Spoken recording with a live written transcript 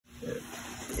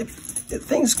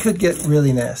things could get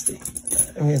really nasty.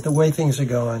 I mean, the way things are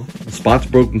going. The spot's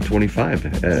broken 25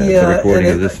 at the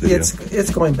recording of this video.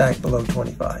 It's going back below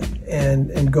 25,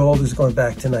 and gold is going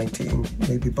back to 19,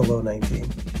 maybe below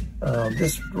 19.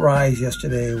 This rise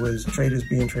yesterday was traders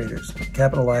being traders,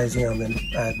 capitalizing on the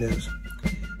bad news.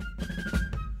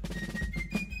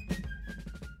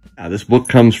 This book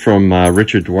comes from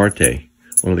Richard Duarte,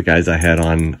 one of the guys I had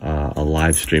on a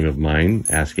live stream of mine,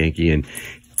 Ask Yankee, and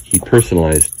he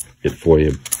personalized it for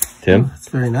you, Tim. That's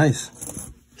very nice.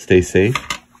 Stay safe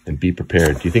and be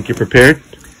prepared. Do you think you're prepared?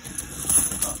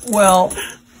 Well,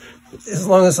 as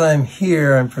long as I'm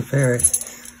here, I'm prepared.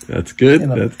 That's good. You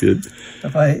know, that's good.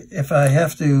 If I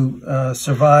have to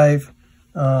survive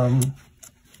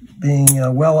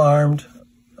being well armed,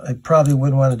 I probably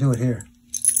wouldn't want to do it here.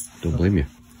 Don't blame you.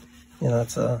 You know,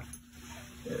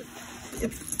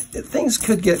 things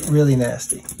could get really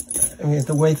nasty. I mean,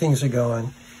 the way things are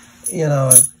going, you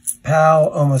know, Powell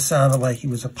almost sounded like he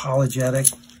was apologetic,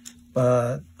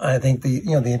 but I think the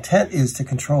intent is to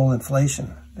control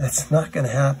inflation. That's not going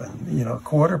to happen. You know, a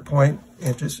quarter point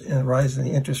rise in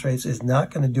the interest rates is not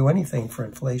going to do anything for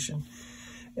inflation.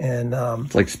 And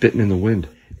it's like spitting in the wind.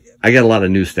 I got a lot of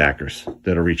new stackers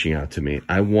that are reaching out to me.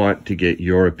 I want to get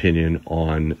your opinion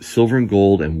on silver and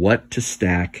gold and what to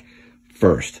stack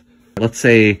first. Let's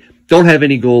say don't have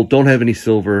any gold, don't have any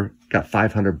silver, got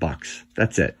 $500.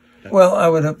 That's it. Well, I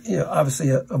would obviously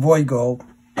avoid gold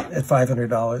at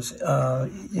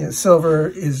 $500. Silver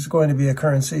is going to be a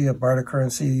currency, a barter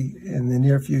currency in the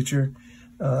near future.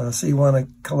 So you want to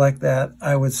collect that.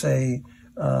 I would say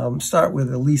start with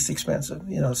the least expensive,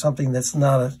 something that's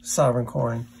not a sovereign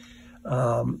coin.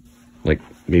 Like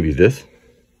maybe this?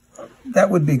 That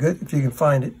would be good if you can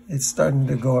find it. It's starting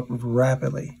to go up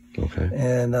rapidly. Okay.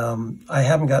 And I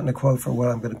haven't gotten a quote for what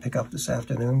I'm going to pick up this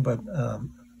afternoon, but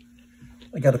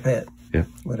I got to pay it. Yeah.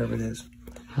 Whatever it is.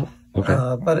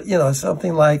 Okay. But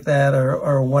something like that,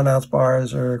 or 1 ounce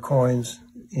bars or coins.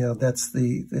 That's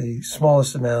the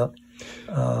smallest amount.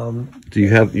 Do you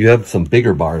have some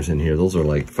bigger bars in here? Those are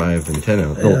like 5 and 10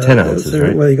 ounces. No, 10 ounces,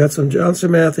 right? Well, you got some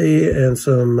Johnson Matthey and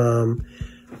some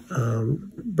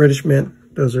British Mint.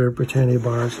 Those are Britannia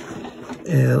bars.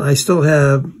 And I still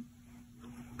have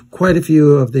quite a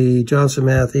few of the Johnson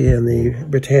Matthey and the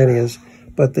Britannias,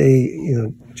 but they,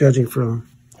 judging from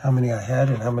how many I had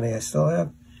and how many I still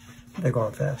have, they're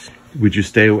going fast. Would you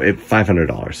stay at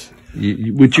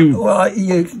 $500? Would you? Well,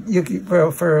 you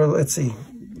for let's see,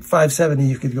 $570,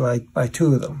 you could buy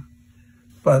 2 of them,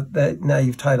 but now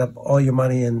you've tied up all your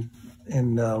money in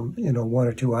 1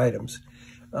 or 2 items.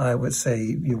 I would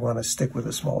say you want to stick with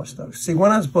the smaller stuff. See,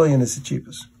 1 ounce bullion is the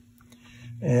cheapest,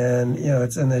 and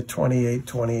it's in the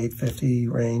 $28.50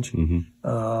 range.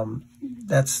 Mm-hmm.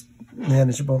 That's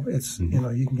manageable. It's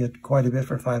you can get quite a bit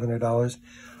for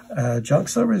 $500. Junk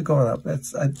silver is going up.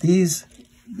 That's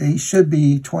they should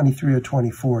be 23 or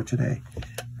 24 today,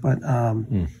 but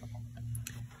I'm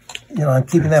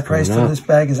keeping that price till this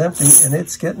bag is empty, and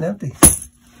it's getting empty.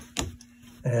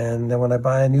 And then when I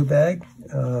buy a new bag,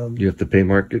 you have to pay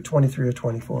market 23 or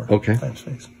 24. Okay. Times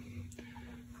face.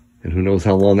 And who knows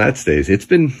how long that stays? It's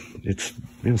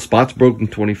spots broken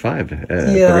 25 at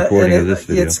the recording of this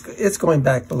video. It's going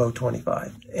back below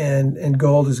 25, and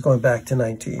gold is going back to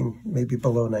 19, maybe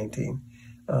below 19.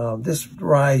 This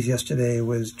rise yesterday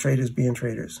was traders being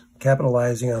traders,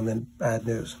 capitalizing on the bad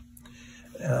news.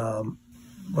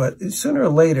 But sooner or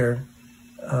later,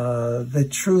 the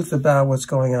truth about what's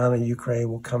going on in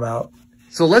Ukraine will come out.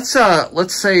 So let's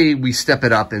say we step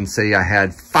it up and say I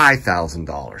had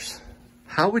 $5,000.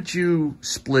 How would you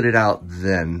split it out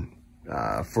then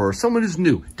for someone who's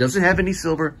new, doesn't have any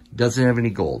silver, doesn't have any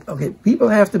gold? Okay, people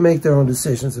have to make their own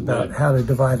decisions about how to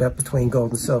divide up between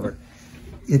gold and silver.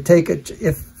 You take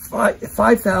if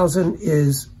 5,000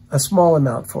 is a small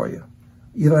amount for you,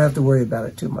 you don't have to worry about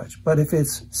it too much. But if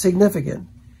it's significant,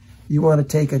 you want to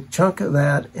take a chunk of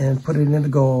that and put it into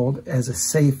gold as a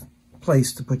safe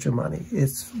place to put your money.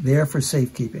 It's there for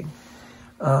safekeeping.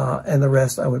 And the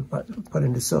rest I would put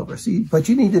into silver. But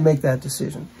you need to make that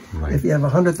decision. Right. If you have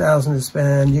 $100,000 to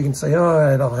spend, you can say, all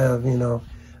right, I'll have,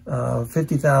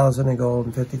 50,000 in gold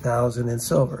and 50,000 in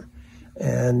silver.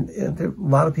 And there are a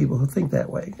lot of people who think that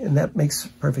way, and that makes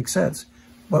perfect sense.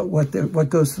 But what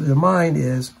goes through their mind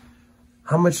is,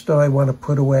 how much do I want to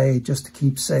put away just to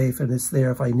keep safe, and it's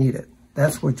there if I need it?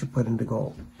 That's what you put into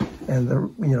gold.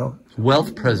 And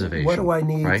wealth preservation. What do I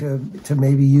need to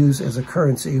maybe use as a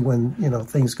currency when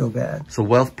things go bad? So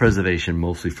wealth preservation,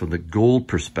 mostly from the gold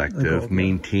perspective,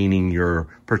 maintaining your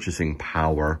purchasing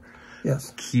power.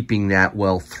 Yes. Keeping that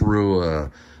wealth through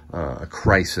a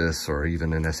crisis or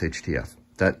even an SHTF.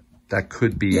 That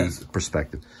could be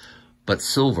perspective. But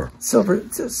silver.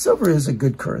 Silver is a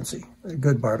good currency, a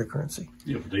good barter currency.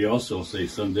 Yeah, but they also say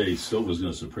someday silver's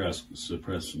going to surpass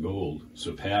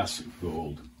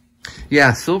gold.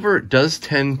 Yeah, silver does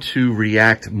tend to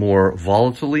react more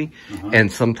volatilely,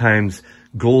 and sometimes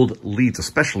gold leads,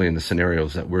 especially in the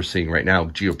scenarios that we're seeing right now,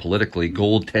 geopolitically,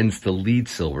 gold tends to lead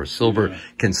silver. Silver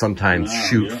can sometimes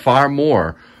shoot far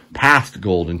more past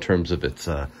gold in terms of its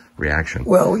reaction.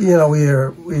 Well, you know,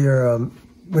 we're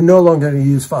no longer going to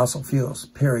use fossil fuels,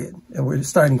 period. And we're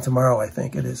starting tomorrow, I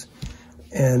think it is.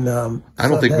 And I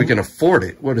don't think we can afford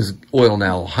it. What is oil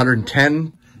now,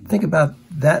 110? Think about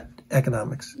that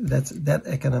economics. That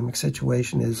economic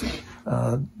situation is,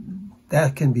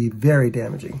 that can be very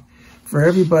damaging. For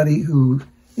everybody who,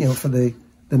 you know, for the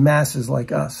masses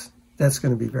like us, that's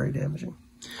going to be very damaging.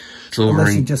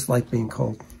 Unless you just like being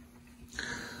cold.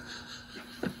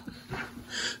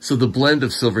 So the blend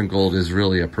of silver and gold is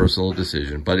really a personal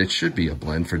decision, but it should be a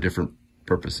blend for different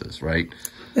purposes, right?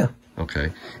 Yeah.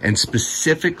 Okay. And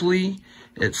specifically,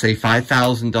 at say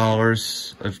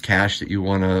 $5,000 of cash that you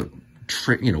want to,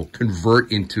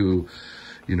 convert into,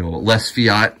 less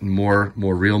fiat and more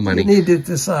real money. You need to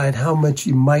decide how much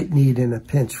you might need in a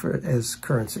pinch as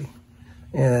currency.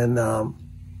 And,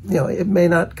 it may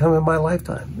not come in my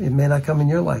lifetime. It may not come in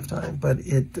your lifetime, but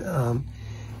it,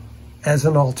 as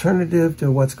an alternative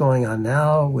to what's going on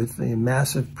now with the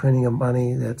massive printing of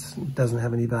money that doesn't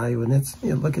have any value. And it's,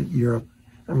 look at Europe.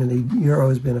 I mean, the euro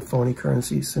has been a phony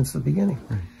currency since the beginning,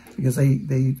 because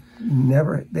they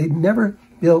never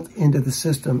built into the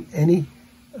system any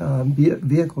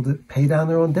vehicle to pay down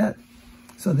their own debt.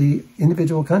 So the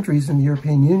individual countries in the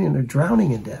European Union are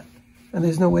drowning in debt, and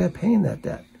there's no way of paying that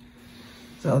debt.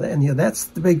 So, and that's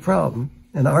the big problem.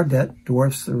 And our debt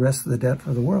dwarfs the rest of the debt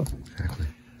for the world. Exactly.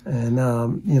 And,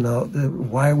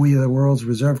 why are we the world's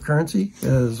reserve currency?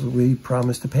 Because we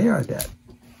promised to pay our debt.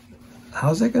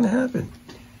 How's that going to happen?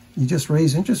 You just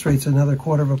raise interest rates another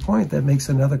quarter of a point. That makes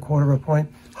another quarter of a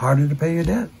point harder to pay your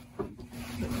debt.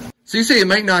 So you say it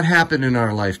might not happen in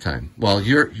our lifetime. Well,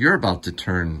 you're about to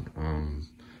turn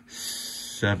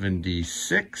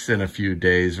 76 in a few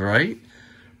days, right?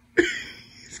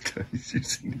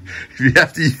 If you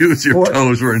have to use your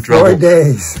toes, we're in trouble. 4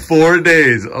 days. 4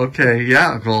 days. Okay.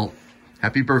 Yeah. Well,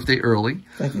 happy birthday early.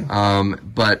 Thank you.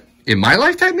 But in my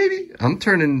lifetime, maybe I'm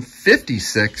turning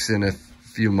 56 in a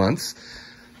few months.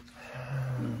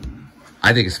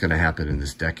 I think it's going to happen in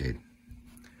this decade.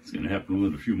 It's going to happen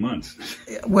within a few months.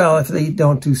 Well, if they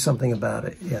don't do something about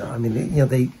it. Yeah. I mean,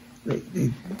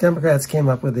 the Democrats came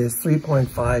up with this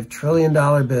 $3.5 trillion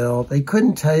bill. They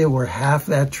couldn't tell you where half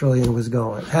that trillion was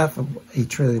going, half of $1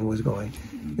 trillion was going.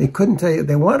 They couldn't tell you,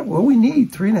 we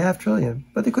need $3.5 trillion,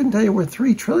 but they couldn't tell you where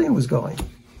 $3 trillion was going.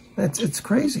 It's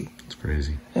crazy. It's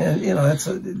crazy. And,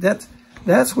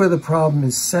 that's where the problem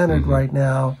is centered right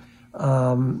now.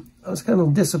 I was kind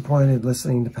of disappointed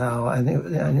listening to Powell. I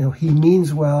know he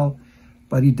means well,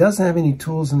 but he doesn't have any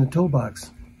tools in the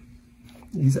toolbox.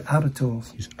 He's out of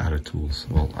tools. He's out of tools.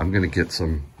 Well, I'm going to get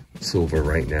some silver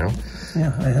right now.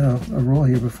 Yeah, I had a roll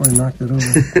here before I knocked it over.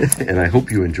 And I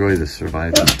hope you enjoy the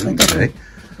Surviving Food today.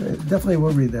 Definitely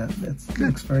will read that. It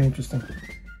looks very interesting.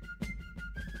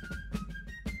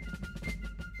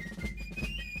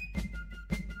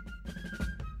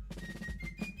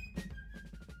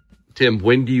 Tim,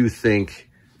 when do you think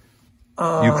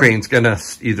Ukraine's going to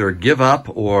either give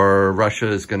up or Russia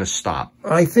is going to stop?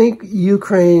 I think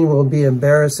Ukraine will be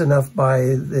embarrassed enough by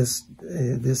this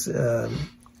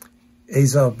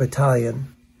Azov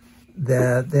battalion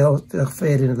that they'll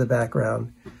fade into the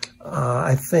background.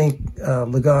 I think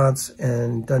Lugansk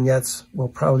and Donetsk will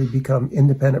probably become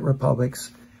independent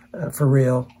republics for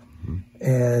real.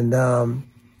 And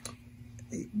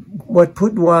what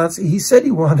Putin wants, he said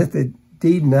he wanted the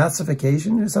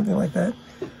denazification or something like that.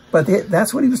 But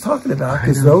that's what he was talking about,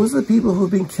 because those are the people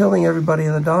who've been killing everybody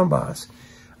in the Donbass.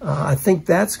 I think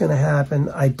that's going to happen.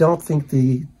 I don't think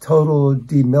the total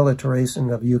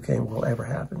demilitarization of Ukraine will ever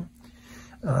happen,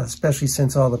 especially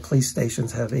since all the police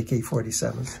stations have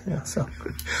AK-47s. Yeah, so.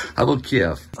 How about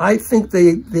Kiev? I think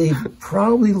they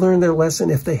probably learned their lesson.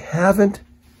 If they haven't,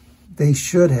 they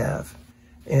should have.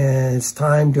 And it's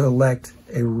time to elect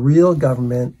a real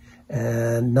government,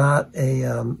 and not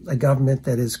a government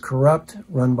that is corrupt,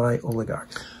 run by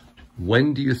oligarchs.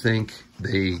 When do you think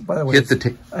they By the way, hit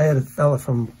the I had a fella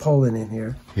from Poland in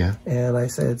here. Yeah. And I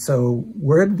said, so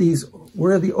where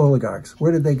are the oligarchs?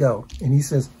 Where did they go? And he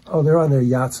says, oh, they're on their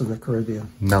yachts in the Caribbean.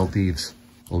 Maldives.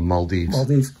 Well, Maldives.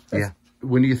 Maldives. Yeah.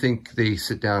 When do you think they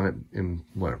sit down in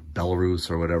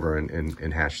Belarus or whatever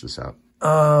and hash this out?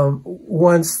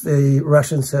 Once the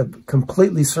Russians have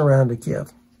completely surrounded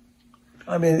Kiev.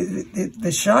 I mean,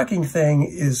 the shocking thing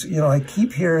is, you know, I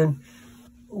keep hearing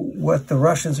what the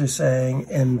Russians are saying,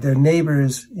 and their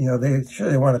neighbors, you know,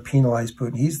 they want to penalize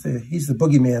Putin. He's the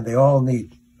boogeyman they all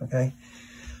need. Okay.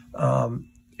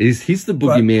 He's the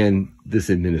boogeyman this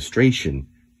administration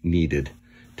needed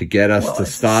to get us to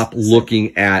stop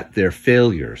looking at their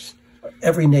failures.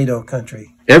 Every NATO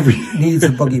country needs a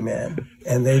boogeyman,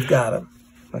 and they've got him.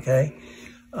 Okay.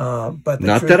 But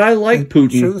not that I like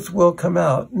Putin. The truth will come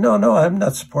out. No, I'm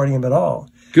not supporting him at all.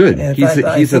 Good. And in fact,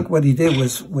 I think what he did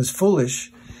was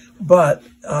foolish, but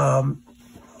and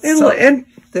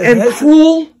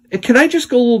cruel. Can I just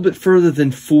go a little bit further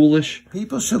than foolish?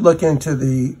 People should look into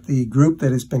the group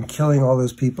that has been killing all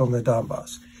those people in the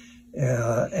Donbass,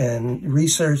 and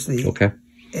research the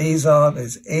Azov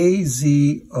as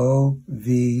AZOV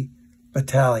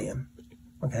battalion.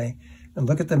 Okay, and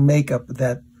look at the makeup of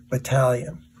that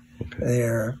battalion.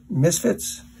 They're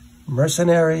misfits,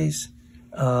 mercenaries,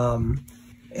 and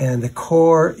the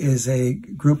core is a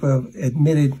group of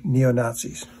admitted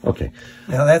neo-Nazis. Okay.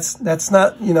 Now that's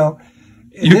not, you know,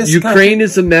 Ukraine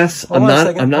is a mess. I'm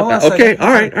not. Okay.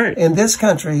 All right. In this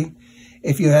country,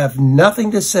 if you have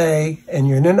nothing to say and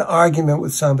you're in an argument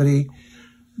with somebody,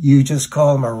 you just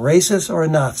call them a racist or a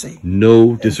Nazi.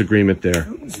 No disagreement there.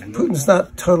 Putin's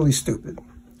not totally stupid.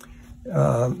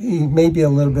 He may be a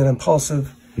little bit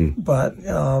impulsive, but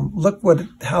look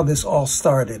how this all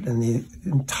started, and the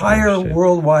entire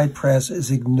worldwide press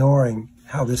is ignoring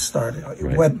how this started.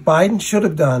 Right. What Biden should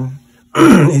have done,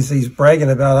 he's bragging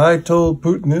about, I told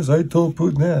Putin this, I told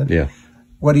Putin that. Yeah.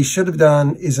 What he should have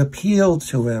done is appealed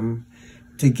to him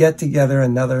to get together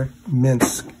another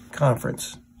Minsk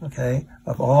conference, okay,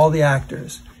 of all the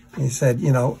actors. And he said,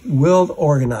 you know, we'll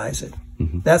organize it.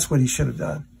 That's what he should have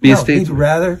done. He'd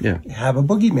rather have a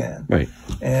boogeyman. Right.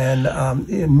 And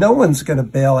no one's going to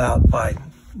bail out Biden.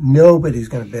 Nobody's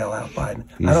going to bail out Biden.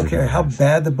 I don't care how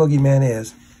bad the boogeyman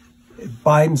is.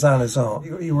 Biden's on his own.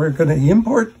 We're going to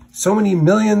import so many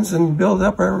millions and build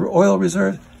up our oil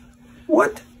reserves.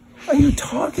 What are you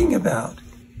talking about?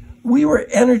 We were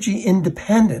energy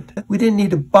independent. We didn't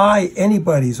need to buy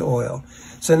anybody's oil.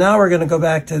 So now we're going to go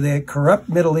back to the corrupt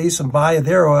Middle East and buy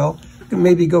their oil.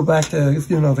 Maybe go back to,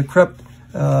 you know, the corrupt,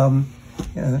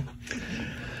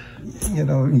 you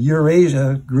know,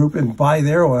 Eurasia group and buy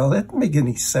their oil. That doesn't make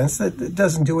any sense. That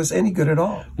doesn't do us any good at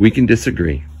all. We can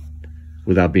disagree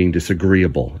without being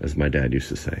disagreeable, as my dad used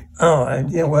to say. Oh,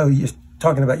 yeah, well, you're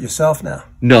talking about yourself now.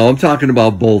 No, I'm talking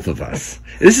about both of us.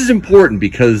 This is important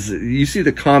because you see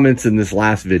the comments in this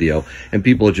last video and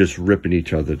people are just ripping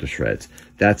each other to shreds.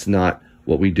 That's not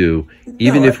what we do,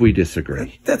 even if we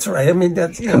disagree. That's right. I mean,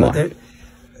 that's, you know,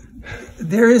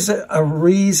 there is a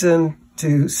reason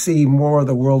to see more of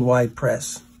the worldwide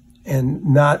press and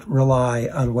not rely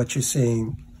on what you're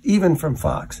seeing, even from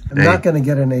Fox. I'm not going to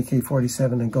get an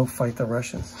AK-47 and go fight the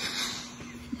Russians.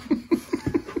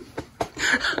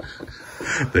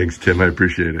 Thanks, Tim. I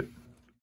appreciate it.